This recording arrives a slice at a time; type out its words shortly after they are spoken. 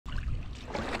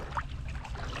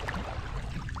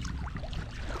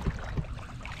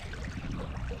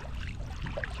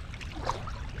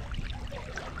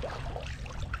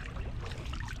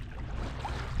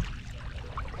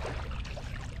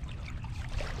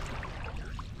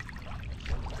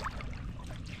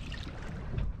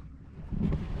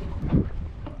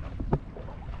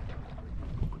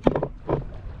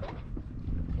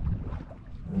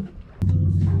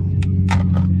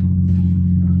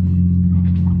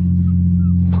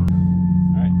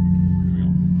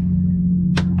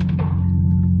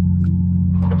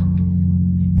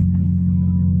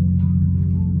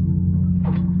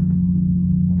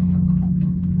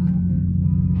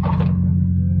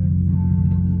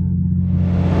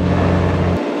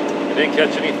Didn't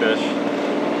catch any fish.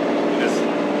 We just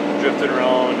drifted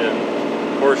around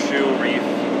in Horseshoe Reef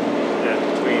at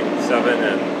between 7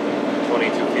 and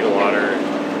 22 feet of water.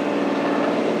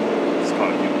 Just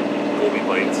caught a few goby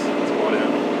bites. That's about it.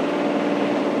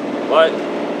 But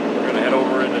we're gonna head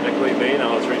over into Nicolet Bay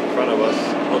now. It's right in front of us.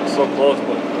 Looks so close,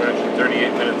 but we're actually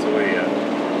 38 minutes away yet.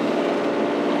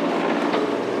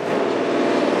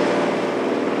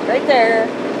 Right there.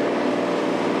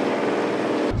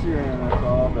 Yeah, that's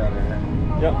all better.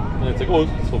 Yep. And it's like, oh,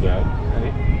 it's so bad.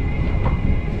 Right?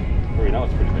 Right now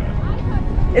it's pretty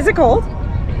bad. Is it cold?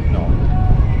 No.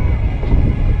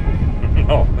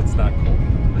 No, it's not cold.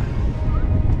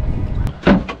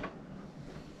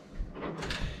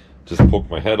 Just poked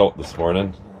my head out this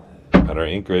morning at our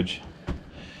anchorage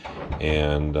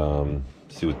and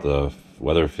see what the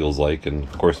weather feels like. And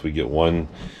of course we get one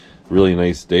really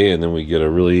nice day and then we get a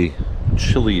really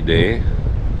chilly day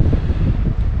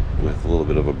with a little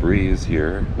bit of a breeze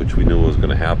here, which we knew was going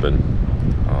to happen.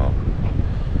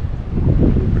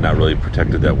 We're not really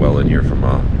protected that well in here from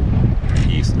a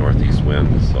northeast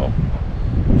wind, so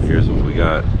here's what we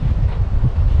got.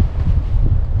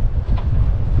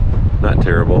 Not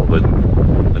terrible, but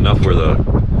enough where the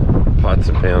pots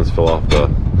and pans fell off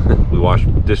the we washed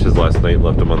dishes last night,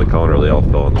 left them on the counter, they all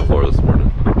fell on the floor this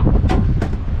morning.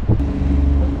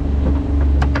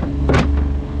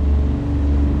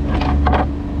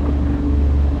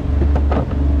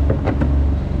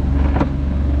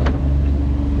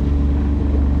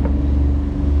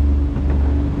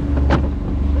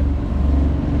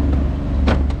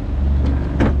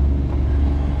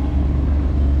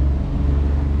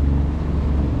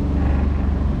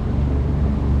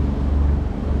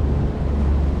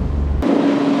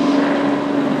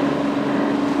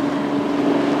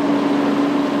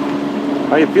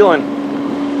 How you feeling?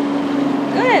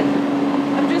 Good.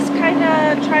 I'm just kind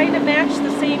of trying to match the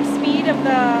same speed of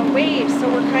the waves, so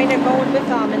we're kind of going with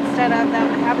them instead of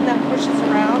them having them push us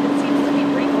around. It seems to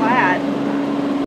be pretty flat.